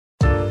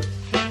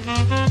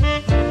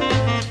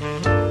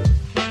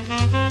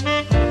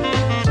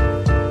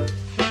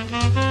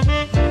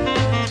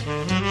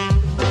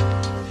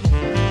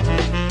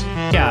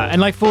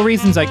and like for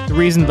reasons like the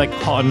reason like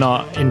Hot or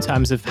Not in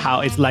terms of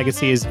how its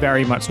legacy is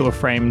very much sort of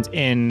framed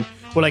in,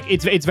 well, like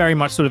it's very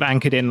much sort of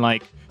anchored in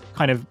like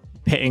kind of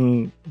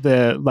pitting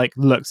the like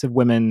looks of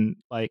women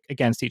like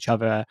against each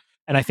other,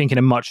 and I think in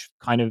a much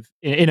kind of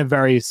in a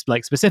very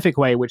like specific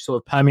way, which sort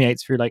of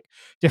permeates through like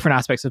different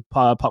aspects of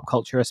pop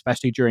culture,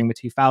 especially during the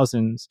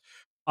 2000s.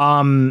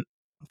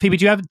 Phoebe,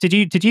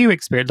 did you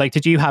experience, like,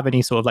 did you have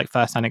any sort of like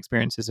first-hand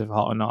experiences of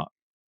Hot or Not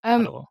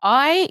at all?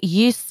 I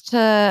used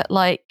to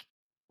like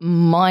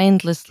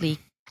mindlessly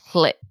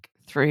click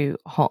through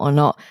Hot or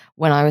Not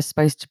when I was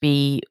supposed to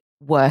be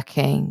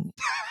working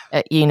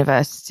at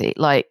university.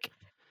 Like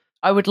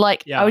I would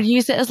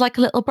use it as like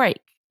a little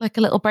break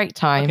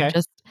time. Okay.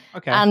 Just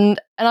Okay. and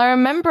I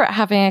remember it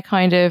having a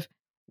kind of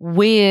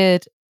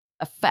weird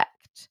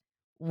effect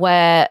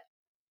where,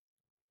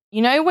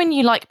 you know, when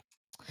you like,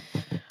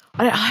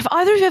 have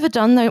either of you ever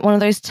done one of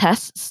those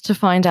tests to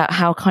find out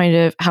how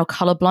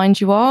colorblind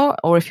you are,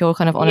 or if you're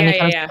kind of on any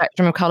kind of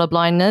spectrum of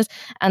colorblindness,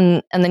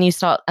 and then you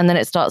start, and then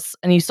it starts,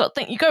 and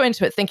you go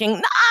into it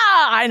thinking,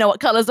 I know what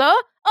colors are.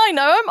 I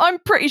know them. I'm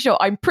pretty sure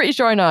I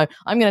know.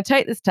 I'm going to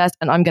take this test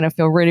and I'm going to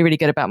feel really, really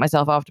good about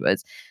myself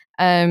afterwards.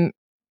 And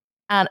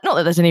not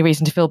that there's any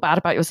reason to feel bad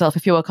about yourself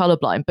if you are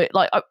colorblind, but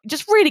like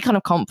just really kind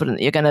of confident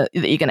that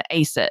you're gonna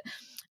ace it.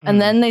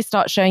 And then they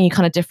start showing you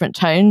kind of different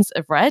tones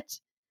of red,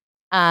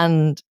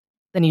 and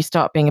then you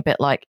start being a bit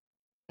like,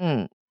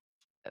 oh,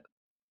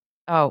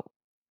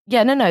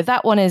 yeah, no,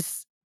 that one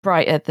is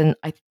brighter than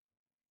I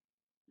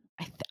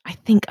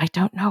think. I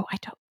don't know.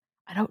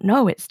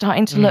 It's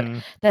starting to look.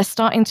 They're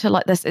starting to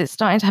like this. It's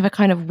starting to have a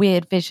kind of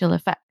weird visual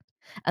effect,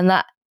 and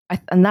that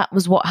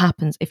was what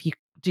happens if you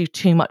do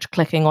too much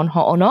clicking on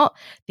Hot or Not.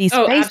 These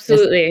faces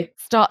absolutely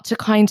start to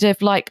kind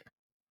of like,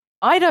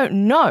 I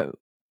don't know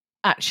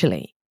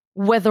actually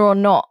whether or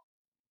not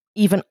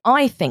even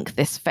I think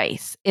this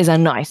face is a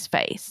nice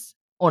face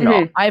or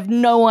not. I have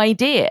no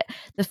idea.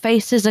 The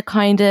faces are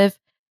kind of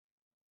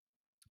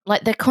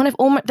like they're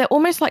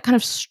almost like kind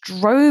of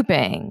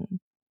strobing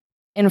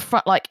in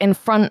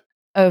front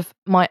of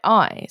my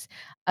eyes.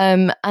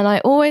 And I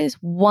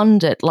always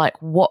wondered like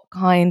what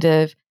kind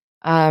of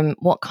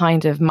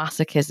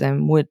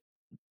masochism would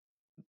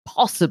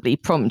possibly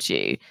prompt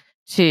you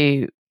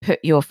to put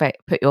your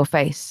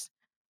face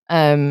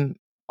on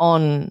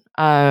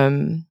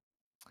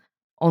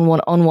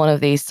one of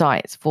these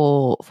sites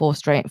for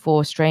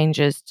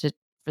strangers to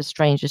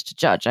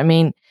judge. I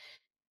mean,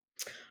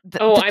 the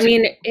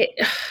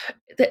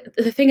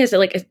thing is that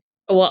like,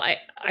 well,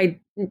 I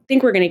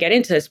think we're going to get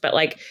into this, but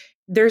like,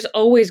 there's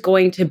always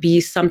going to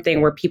be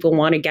something where people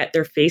want to get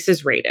their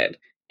faces rated,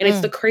 and it's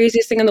the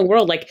craziest thing in the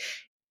world. Like,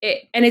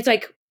 and it's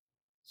like,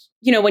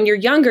 you know, when you're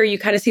younger, you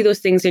kind of see those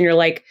things, and you're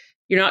like,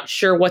 you're not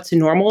sure what's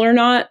normal or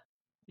not.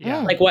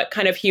 Yeah. Like what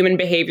kind of human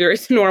behavior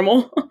is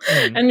normal,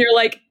 and you're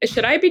like,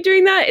 should I be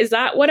doing that? Is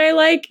that what I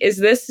like? Is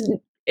this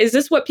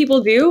what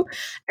people do?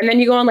 And then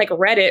you go on like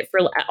Reddit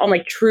on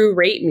like True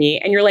Rate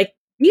Me, and you're like,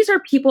 these are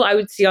people I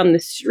would see on the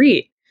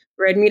street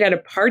or I'd meet at a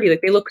party.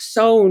 Like they look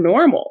so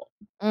normal.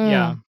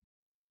 Yeah.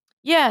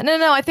 Yeah,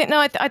 no. I think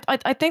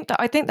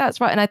that's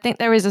right, and I think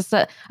there is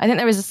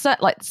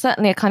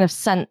certainly a kind of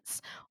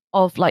sense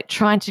of like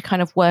trying to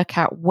kind of work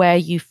out where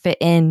you fit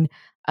in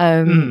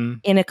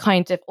a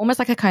kind of almost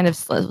like a kind of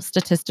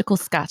statistical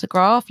scatter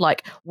graph.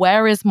 Like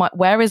where is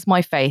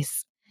my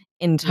face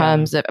in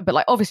terms of, but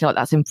like obviously like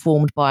that's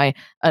informed by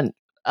a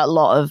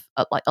lot of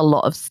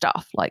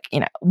stuff, like, you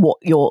know, what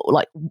your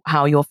like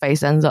how your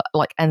face ends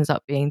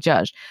up being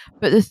judged.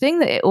 But the thing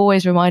that it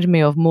always reminded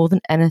me of more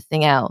than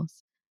anything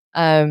else,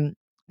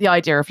 the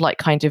idea of like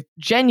kind of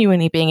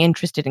genuinely being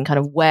interested in kind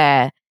of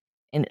where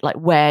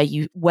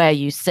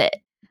you sit.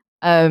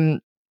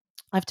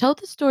 I've told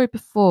the story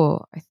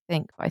before, I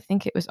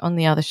think it was on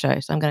the other show,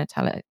 so I'm going to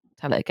tell it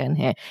again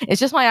here. It's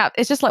just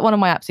like one of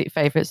my absolute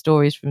favorite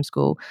stories from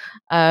school.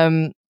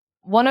 One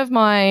of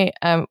my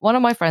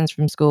friends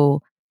from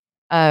school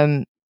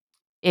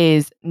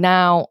is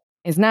now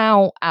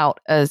out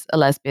as a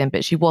lesbian,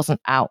 but she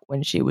wasn't out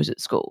when she was at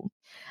school.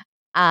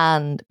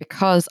 And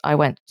because I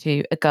went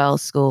to a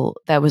girls' school,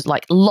 there was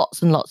like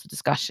lots and lots of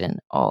discussion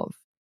of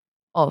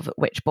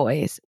which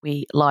boys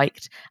we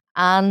liked,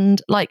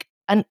 and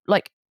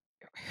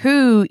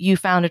who you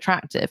found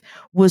attractive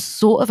was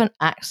sort of an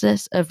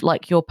axis of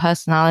like your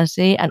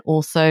personality and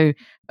also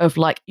of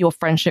like your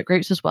friendship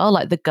groups as well.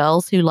 Like the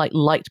girls who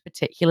liked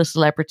particular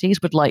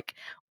celebrities would like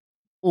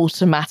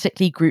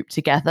automatically group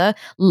together,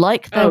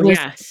 like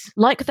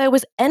there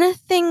was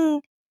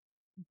anything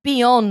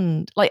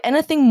beyond, like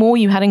anything more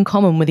you had in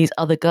common with these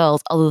other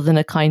girls other than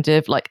a kind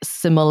of like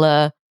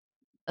similar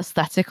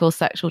aesthetic or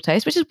sexual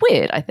taste, which is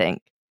weird. I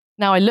think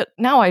now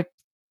I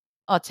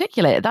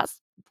articulate it. That's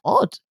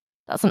odd.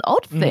 That's an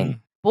odd thing.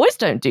 Boys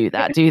don't do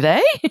that, do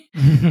they?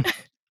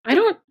 I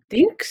don't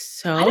think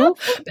so. I don't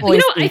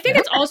think I think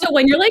it's also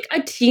when you're like a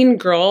teen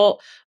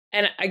girl,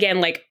 and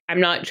again, like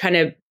I'm not trying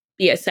to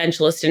be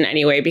essentialist in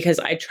any way, because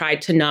I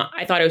tried to not,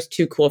 I thought I was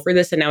too cool for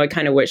this. And now I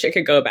kind of wish I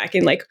could go back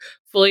and like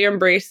fully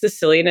embrace the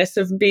silliness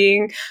of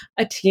being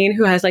a teen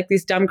who has like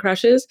these dumb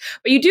crushes.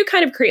 But you do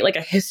kind of create like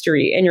a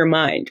history in your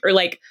mind, or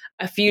like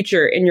a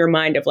future in your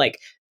mind of like,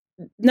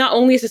 not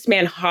only is this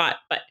man hot,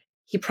 but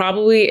he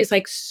probably is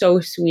like so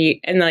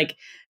sweet. And like,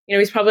 you know,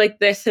 he's probably like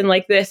this and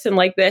like this and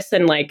like this.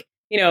 And like,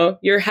 you know,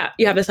 you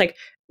have this like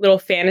little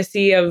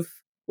fantasy of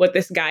what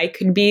this guy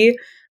could be.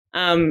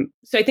 So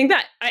I think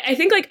that I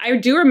think like I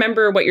do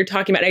remember what you're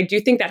talking about. I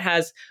do think that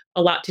has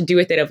a lot to do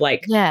with it, of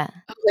like, Yeah.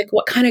 oh, like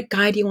what kind of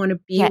guy do you want to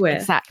be with?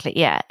 Exactly.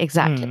 Yeah,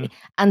 exactly.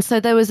 And so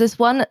there was this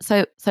one.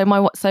 So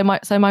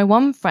my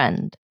one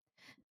friend,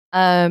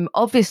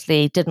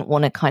 obviously didn't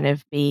want to kind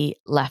of be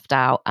left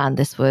out, and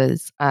this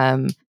was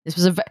a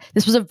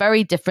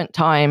very different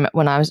time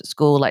when I was at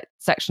school. Like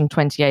Section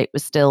 28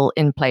 was still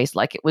in place.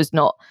 Like it was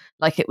not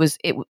like it was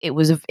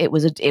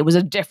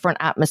a different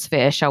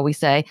atmosphere, shall we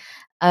say.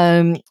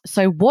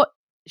 So what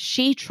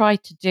she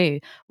tried to do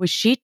was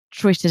she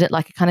treated it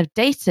like a kind of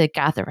data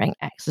gathering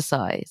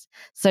exercise.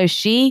 So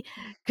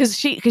because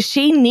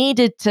she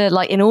needed to,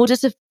 like, in order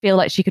to feel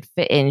like she could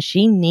fit in,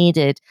 she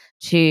needed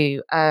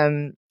to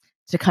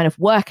kind of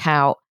work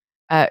out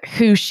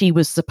who she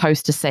was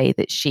supposed to say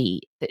that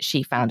she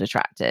found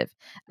attractive,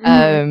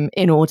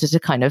 in order to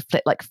kind of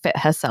fit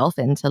herself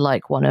into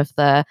like one of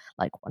the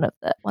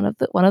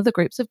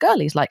groups of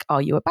girlies. Like,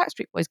 are you a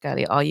Backstreet Boys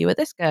girly? Are you a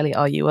this girly?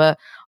 Are you a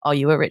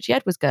Richie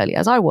Edwards girly?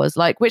 As I was,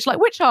 like, which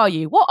are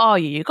you? What are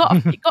you? You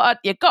got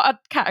to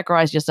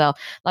categorize yourself.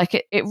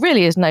 Like it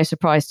really is no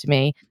surprise to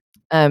me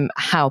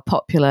how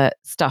popular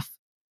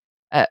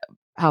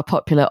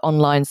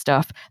online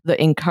stuff that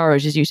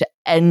encourages you to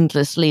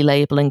endlessly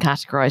label and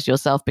categorize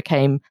yourself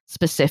became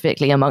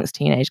specifically amongst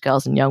teenage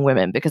girls and young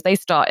women, because they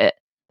start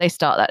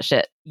that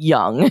shit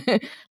young.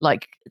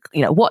 Like,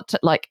 you know,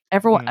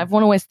 everyone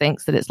always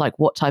thinks that it's like,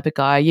 what type of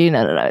guy are you?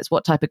 No, it's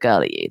what type of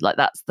girl are you? Like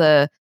that's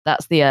the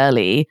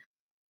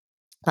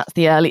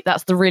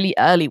really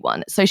early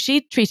one. So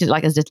she treated it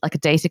like a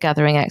data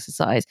gathering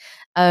exercise,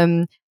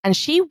 and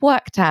she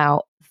worked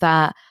out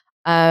that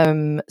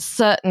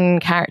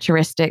certain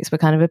characteristics were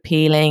kind of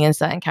appealing and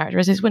certain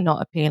characteristics were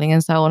not appealing,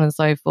 and so on and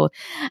so forth.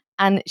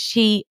 And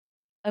she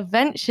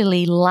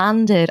eventually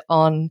landed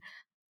on,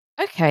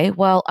 okay,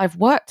 well, I've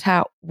worked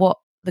out what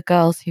the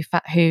girls who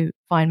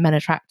find men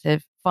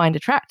attractive find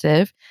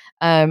attractive.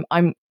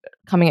 I'm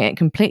coming at it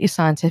completely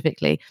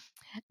scientifically,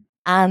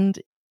 and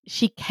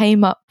she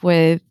came up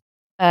with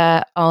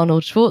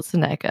Arnold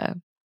Schwarzenegger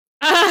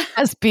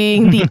as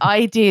being the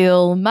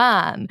ideal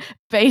man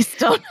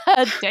based on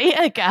her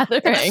data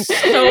gathering.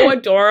 That's so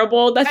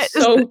adorable. That's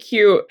so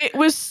cute. It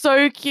was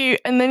so cute.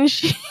 And then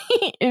she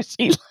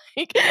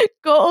like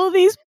got all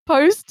these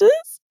posters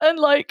and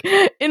like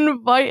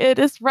invited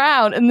us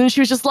round. And then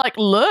she was just like,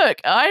 look,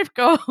 I've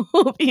got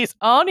all these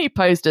Arnie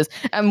posters.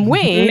 And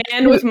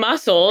man with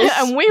muscles.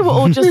 And we were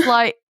all just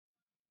like,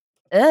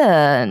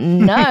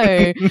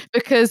 no,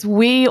 because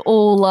we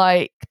all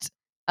liked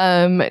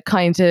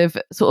kind of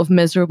sort of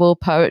miserable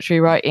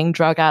poetry writing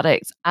drug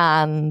addicts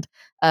and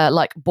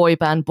like boy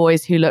band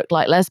boys who looked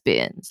like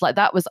lesbians. Like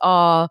that was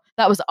our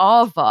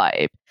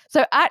vibe.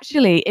 So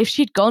actually, if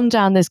she'd gone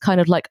down this kind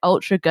of like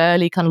ultra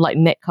girly kind of like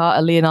Nick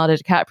Carter, Leonardo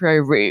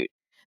DiCaprio route,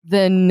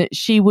 then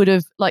she would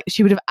have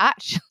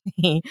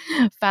actually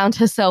found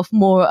herself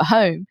more at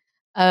home.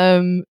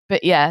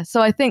 But yeah,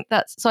 so I think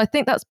that's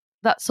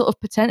sort of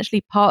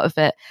potentially part of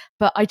it,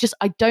 but I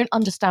don't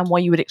understand why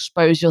you would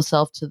expose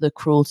yourself to the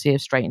cruelty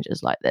of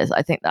strangers like this.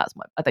 I think that's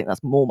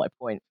more my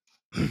point.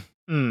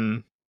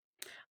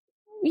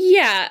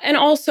 Yeah, and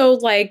also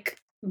like,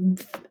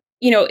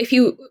 you know, if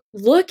you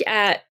look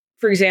at,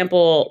 for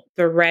example,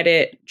 the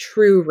Reddit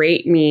True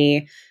Rate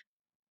Me,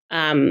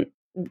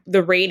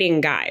 the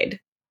rating guide,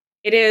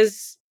 it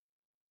is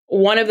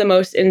one of the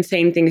most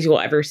insane things you will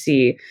ever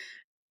see.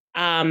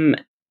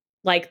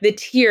 Like the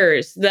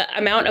tiers, the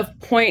amount of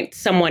points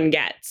someone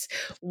gets,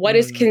 what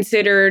is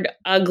considered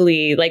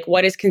ugly, like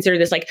what is considered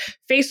this, like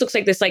face looks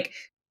like this, like,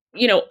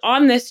 you know,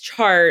 on this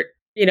chart,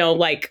 you know,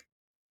 like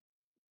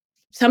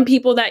some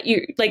people that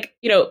you like,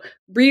 you know,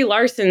 Brie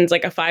Larson's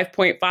like a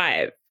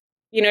 5.5,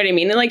 you know what I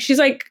mean? And like, she's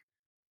like,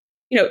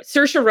 you know,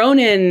 Saoirse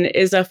Ronan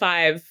is a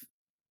 5,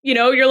 you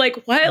know, you're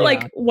like, what? Yeah.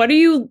 Like, what are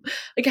you,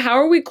 like, how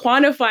are we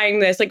quantifying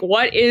this? Like,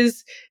 what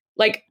is,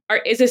 like, are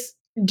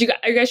you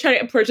guys trying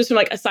to approach this from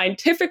like a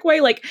scientific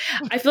way? Like,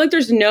 I feel like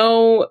there's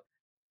no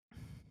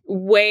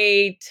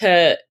way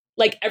to,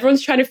 like,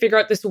 everyone's trying to figure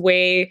out this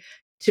way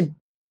to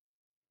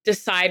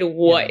decide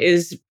what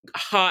is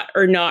hot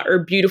or not, or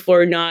beautiful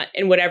or not,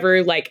 in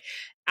whatever like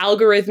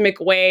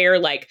algorithmic way, or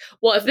like,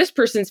 well, if this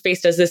person's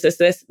face does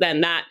this,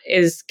 then that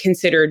is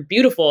considered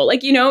beautiful.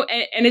 Like, you know,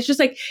 and it's just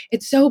like,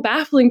 it's so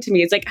baffling to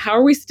me. It's like, how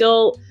are we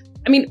still,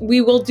 I mean,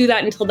 we will do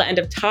that until the end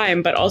of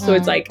time, but also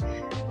it's like,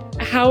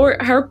 how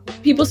are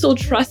people still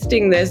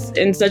trusting this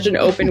in such an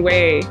open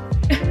way?